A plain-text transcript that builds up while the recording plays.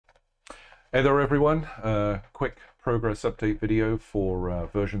Hey there everyone, quick progress update video for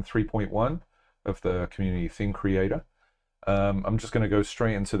version 3.1 of the Community Theme Creator. I'm just going to go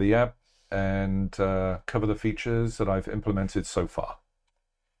straight into the app and cover the features that I've implemented so far.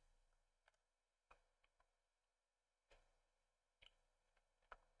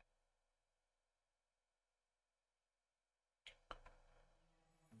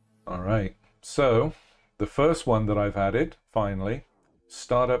 Alright, so the first one that I've added, finally,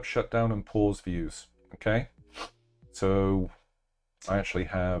 startup, shutdown, and pause views. Okay, so I actually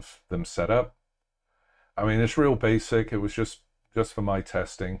have them set up. I mean, it's real basic. It was just for my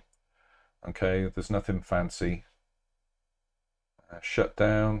testing. Okay, there's nothing fancy. Shut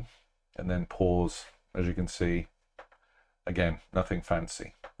down and then pause, as you can see. Again, nothing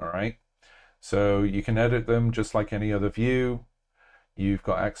fancy. All right, so you can edit them just like any other view. You've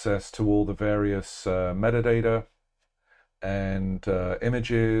got access to all the various metadata and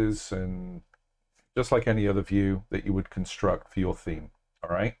images, and just like any other view that you would construct for your theme.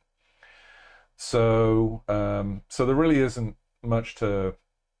 All right, so so there really isn't much to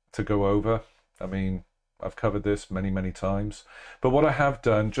go over. I mean, I've covered this many times, but what I have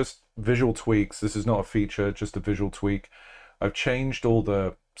done, just visual tweaks. This is not a feature, just a visual tweak. I've changed all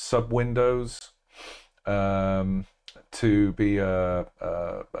the sub windows to be a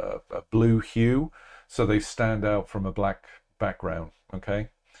blue hue, so they stand out from a black background. Okay,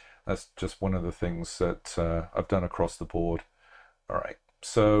 that's just one of the things that I've done across the board. All right,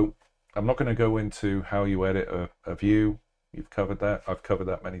 so I'm not going to go into how you edit a view. You've covered that. I've covered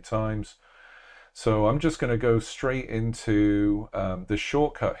that many times. So I'm just going to go straight into the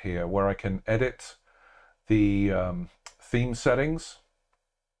shortcut here where I can edit the theme settings.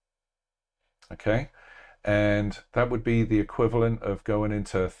 Okay, and that would be the equivalent of going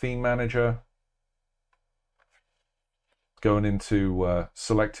into Theme Manager, going into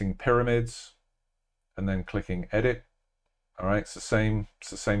selecting pyramids, and then clicking Edit. All right, it's the same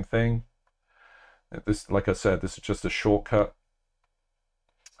thing. This, like I said, this is just a shortcut.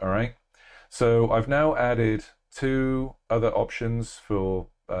 All right, so I've now added two other options for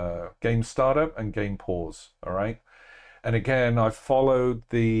game startup and game pause. All right, and again, I've followed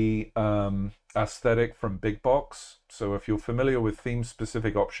the aesthetic from Big Box. So if you're familiar with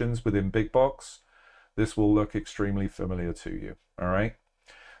theme-specific options within Big Box, this will look extremely familiar to you. All right,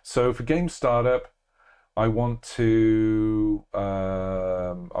 so for game startup, I want to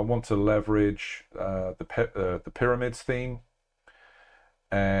leverage the pyramids theme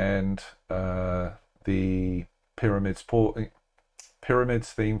and the pyramids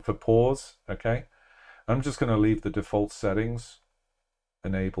theme for pause. Okay, I'm just going to leave the default settings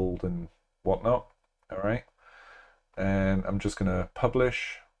enabled and whatnot. All right, and I'm just going to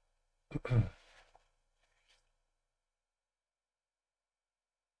publish.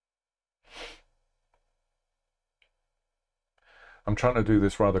 I'm trying to do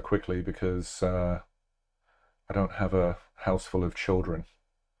this rather quickly because I don't have a house full of children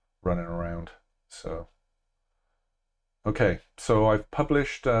running around. So, okay, so I've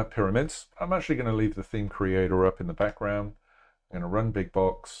published pyramids. I'm actually going to leave the theme creator up in the background. I'm going to run Big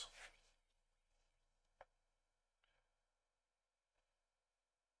Box.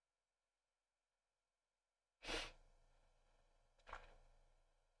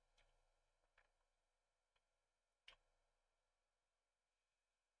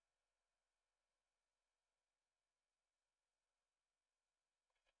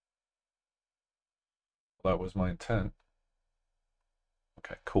 That was my intent.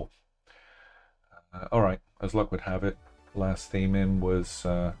 Okay, cool. All right, as luck would have it, last theme in was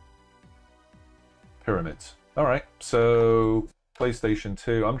pyramids. All right, so PlayStation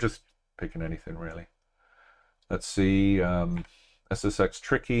 2, I'm just picking anything really. Let's see, SSX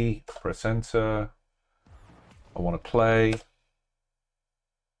Tricky, press enter. I want to play.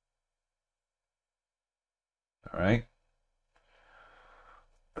 All right.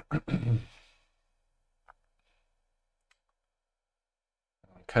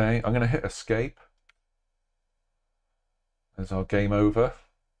 Okay, I'm going to hit escape as our game over.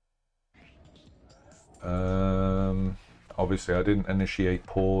 Obviously, I didn't initiate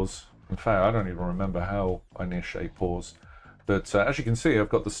pause. In fact, I don't even remember how I initiate pause. But as you can see, I've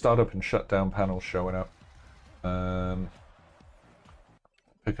got the startup and shutdown panels showing up.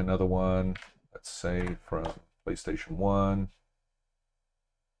 Pick another one. Let's say from PlayStation 1.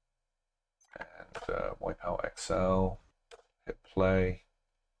 And Wipeout XL. Hit play.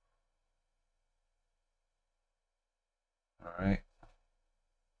 All right.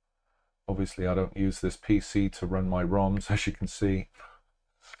 Obviously, I don't use this PC to run my ROMs, as you can see.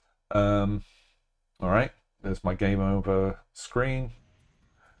 All right, there's my game over screen.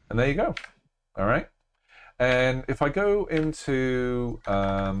 And there you go. All right. And if I go into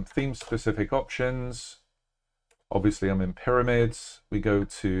theme-specific options, obviously I'm in pyramids. We go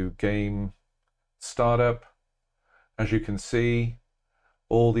to game startup. As you can see,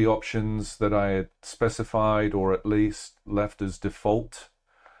 all the options that I had specified or at least left as default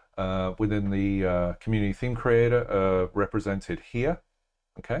within the community theme creator are represented here.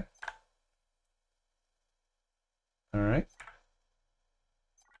 Okay. All right.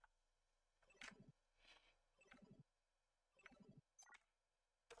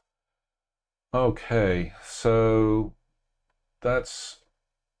 Okay, so that's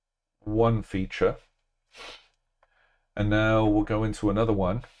one feature. And now we'll go into another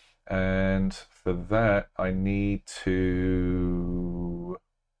one. And for that, I need to...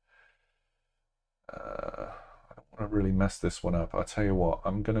 I don't want to really mess this one up. I'll tell you what,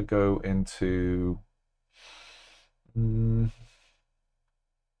 I'm going to go into... I'm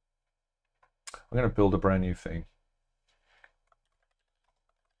going to build a brand new theme.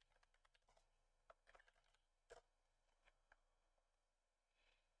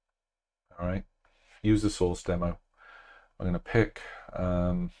 All right, user source demo. I'm going to pick,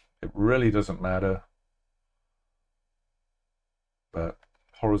 it really doesn't matter, but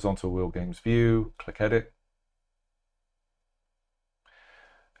horizontal wheel games view, click edit,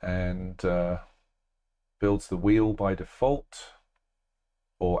 and builds the wheel by default,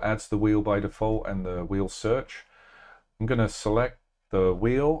 or adds the wheel by default and the wheel search. I'm going to select the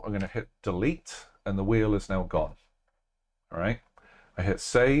wheel, I'm going to hit delete, and the wheel is now gone. All right, I hit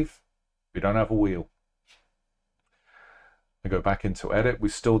save, we don't have a wheel. I go back into edit, we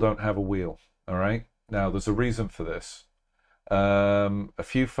still don't have a wheel. All right, now there's a reason for this. A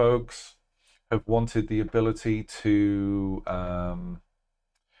few folks have wanted the ability to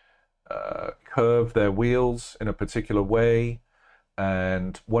curve their wheels in a particular way,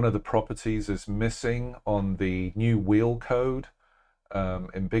 and one of the properties is missing on the new wheel code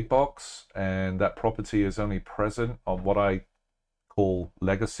in Big Box, and that property is only present on what I call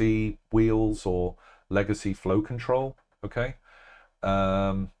legacy wheels or legacy flow control. Okay,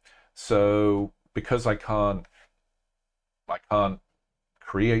 so because I can't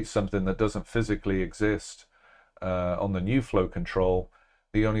create something that doesn't physically exist on the new flow control,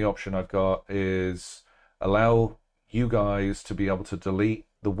 the only option I've got is allow you guys to be able to delete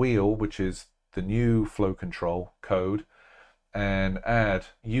the wheel, which is the new flow control code, and add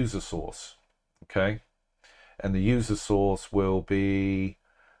user source. Okay, and the user source will be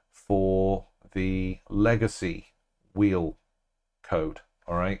for the legacy wheel code,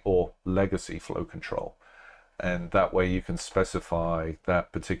 all right, or legacy flow control. And that way you can specify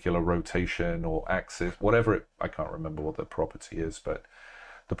that particular rotation or axis, whatever it, I can't remember what the property is, but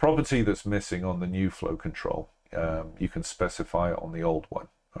the property that's missing on the new flow control, you can specify it on the old one.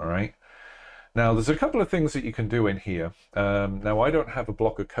 All right. Now there's a couple of things that you can do in here. Now I don't have a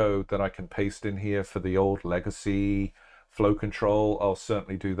block of code that I can paste in here for the old legacy flow control. I'll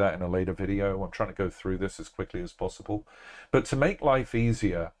certainly do that in a later video. I'm trying to go through this as quickly as possible. But to make life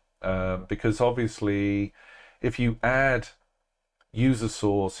easier, because obviously if you add user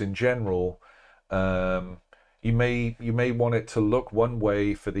source in general, you may want it to look one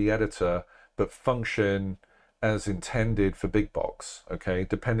way for the editor, but function as intended for Big Box, okay,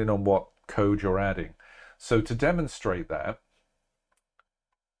 depending on what code you're adding. So to demonstrate that,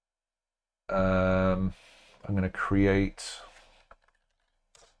 I'm going to create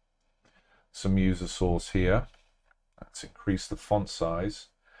some user source here. Let's increase the font size.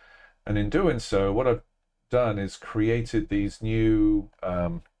 And in doing so, what I've done is created these new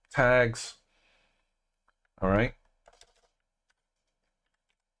tags. All right.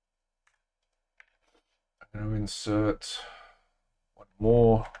 I'm going to insert one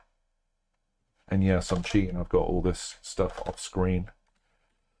more. And yes, I'm cheating. I've got all this stuff off screen.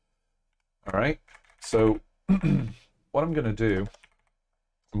 All right. So what I'm going to do,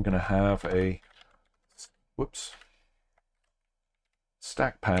 I'm going to have a, whoops,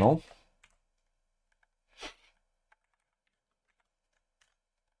 stack panel.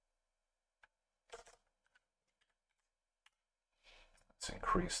 Let's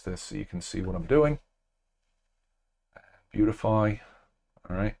increase this so you can see what I'm doing. Beautify.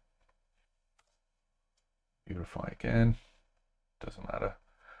 All right. Beautify again. Doesn't matter.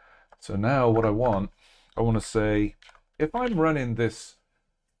 So now what I want to say, if I'm running this,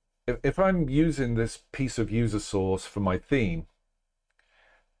 if I'm using this piece of user source for my theme,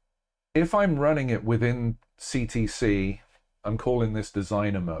 if I'm running it within CTC, I'm calling this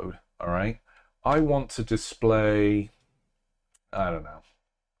designer mode. All right. I want to display, I don't know,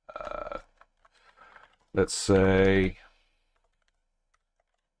 let's say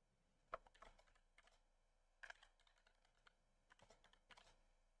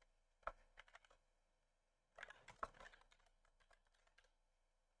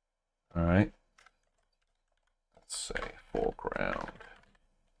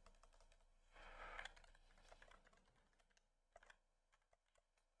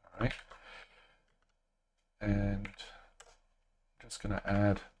just going to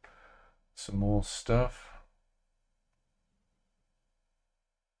add some more stuff.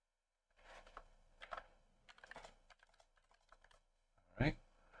 All right.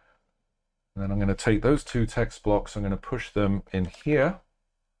 And then I'm going to take those two text blocks, I'm going to push them in here.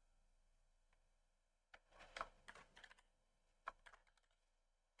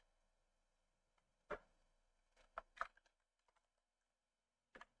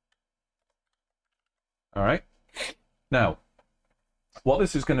 All right. Now, what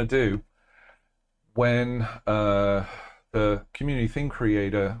this is going to do when the community theme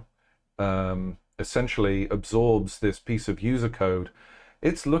creator essentially absorbs this piece of user code,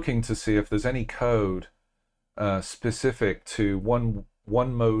 it's looking to see if there's any code specific to one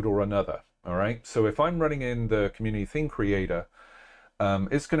mode or another. All right. So if I'm running in the community theme creator,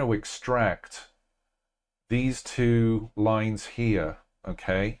 it's going to extract these two lines here,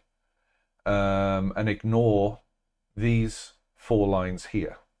 okay, and ignore these 4 lines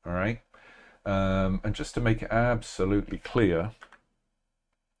here. All right. And just to make it absolutely clear,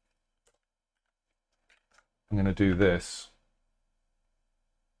 I'm going to do this.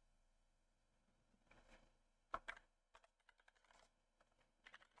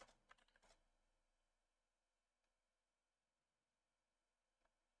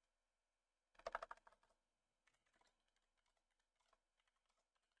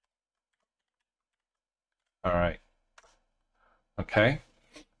 All right. Okay.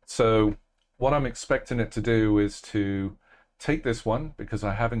 So what I'm expecting it to do is to take this one, because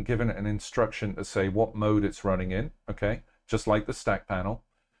I haven't given it an instruction to say what mode it's running in, okay, just like the stack panel.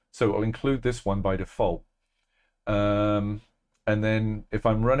 So it'll include this one by default. And then if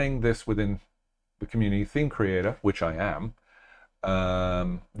I'm running this within the community theme creator, which I am,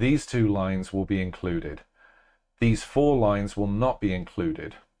 these 2 lines will be included. These 4 lines will not be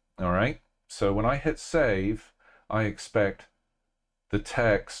included, all right? So when I hit save, I expect the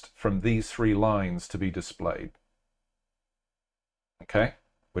text from these 3 lines to be displayed. Okay,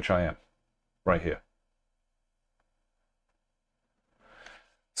 which I am, right here.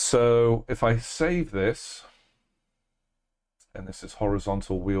 So if I save this, and this is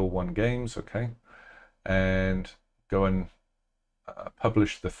Horizontal Wheel 1 Games, okay, and go and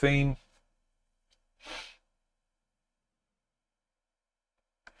publish the theme.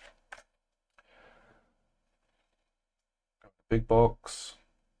 Big box.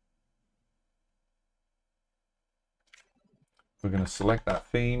 We're going to select that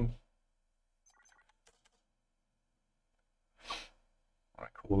theme. I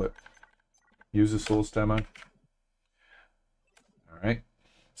call it user source demo. All right.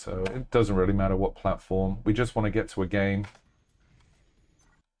 So it doesn't really matter what platform. We just want to get to a game.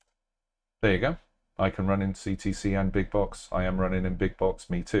 There you go. I can run in CTC and Big Box. I am running in Big Box,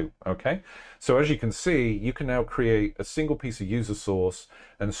 me too. Okay. So as you can see, you can now create a single piece of user source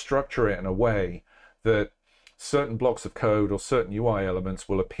and structure it in a way that certain blocks of code or certain UI elements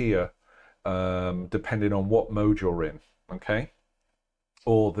will appear depending on what mode you're in. Okay.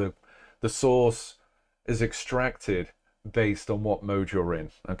 Or the source is extracted based on what mode you're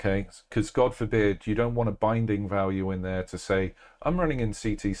in. Okay. Because God forbid, you don't want a binding value in there to say, I'm running in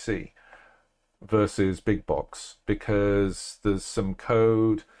CTC versus Big Box, because there's some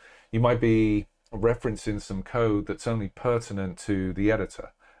code, you might be referencing some code that's only pertinent to the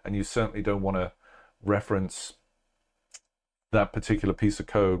editor, and you certainly don't want to reference that particular piece of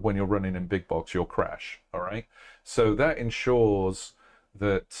code when you're running in Big Box. You'll crash. All right, so that ensures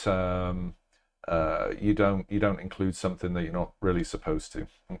that you don't include something that you're not really supposed to.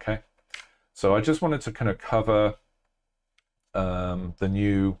 Okay, so I just wanted to kind of cover the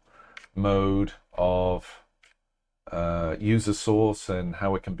new mode of user source and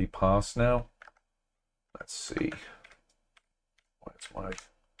how it can be passed now. Let's see. Why is my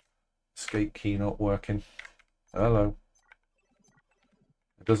escape key not working? Hello.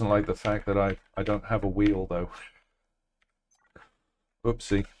 It doesn't like the fact that I don't have a wheel though.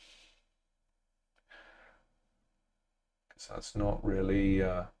 Oopsie. Because that's not really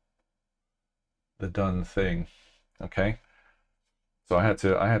the done thing. Okay. So I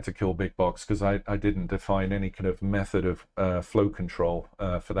had to kill Big Box because I didn't define any kind of method of flow control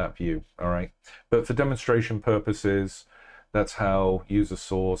for that view. All right, but for demonstration purposes, that's how user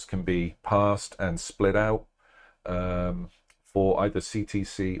source can be passed and split out for either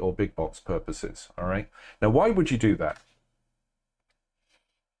CTC or Big Box purposes. All right. Now, why would you do that?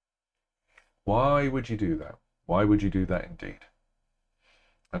 Why would you do that? Why would you do that indeed?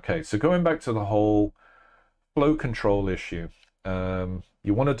 Okay, so going back to the whole flow control issue.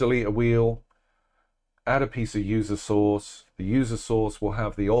 You want to delete a wheel, add a piece of user source. The user source will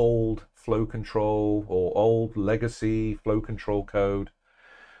have the old flow control or old legacy flow control code,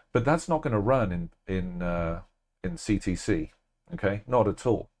 but that's not going to run in CTC. Okay, not at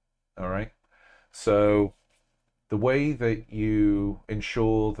all. All right. So the way that you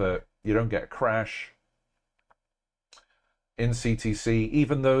ensure that you don't get a crash in CTC,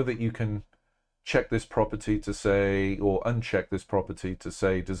 even though that you can check this property to say, or uncheck this property to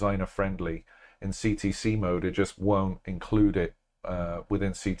say designer friendly in CTC mode, it just won't include it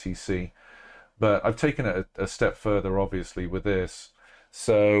within CTC. But I've taken it a step further, obviously, with this.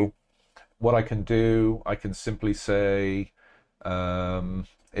 So what I can do, I can simply say,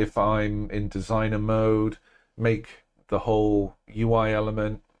 if I'm in designer mode, make the whole UI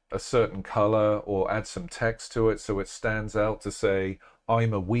element a certain color or add some text to it so it stands out to say,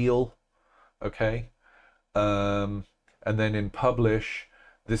 I'm a wheel, okay? And then in publish,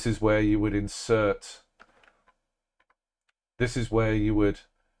 this is where you would insert,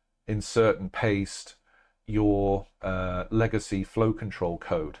 and paste your legacy flow control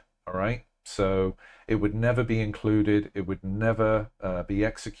code, all right? So it would never be included, it would never be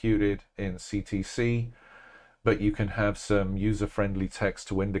executed in CTC, but you can have some user-friendly text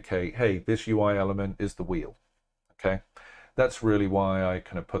to indicate, hey, this UI element is the wheel, okay? That's really why I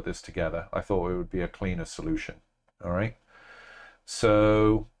kind of put this together. I thought it would be a cleaner solution, all right?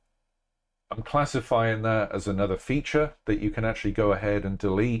 So I'm classifying that as another feature that you can actually go ahead and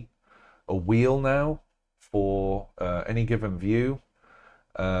delete a wheel now for any given view,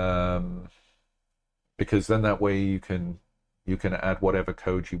 because then that way you can add whatever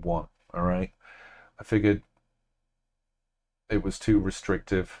code you want, all right? I figured it was too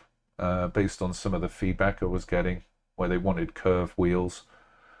restrictive based on some of the feedback I was getting where they wanted curved wheels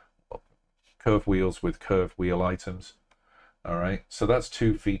with curved wheel items. All right, so that's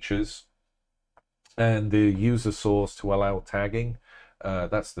two features. And the user source to allow tagging,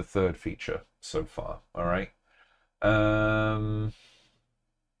 that's the third feature so far. All right. I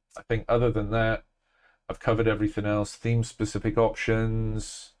think other than that, I've covered everything else. Theme specific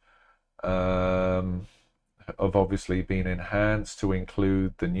options have obviously been enhanced to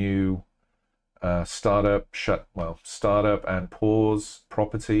include the new startup and pause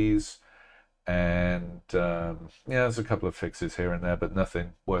properties, and yeah, there's a couple of fixes here and there, but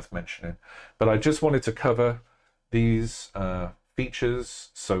nothing worth mentioning. But I just wanted to cover these features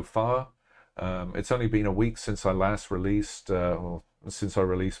so far. It's only been a week since I last released, or since I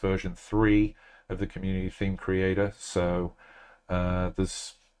released version 3 of the Community Theme Creator, so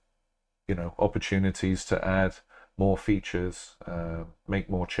there's opportunities to add more features, make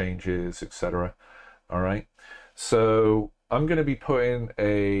more changes, etc. All right, so I'm going to be putting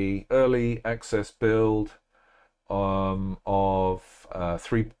a early access build of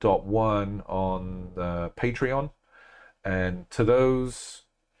 3.1 on Patreon, and to those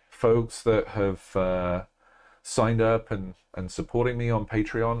folks that have signed up and supporting me on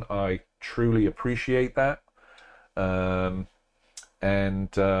Patreon, I truly appreciate that. And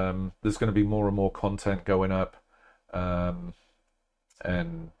there's going to be more and more content going up, and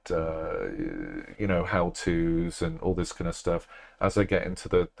how-tos and all this kind of stuff as I get into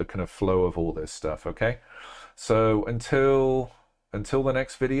the kind of flow of all this stuff. Okay, so until the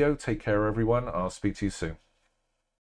next video, take care everyone. I'll speak to you soon.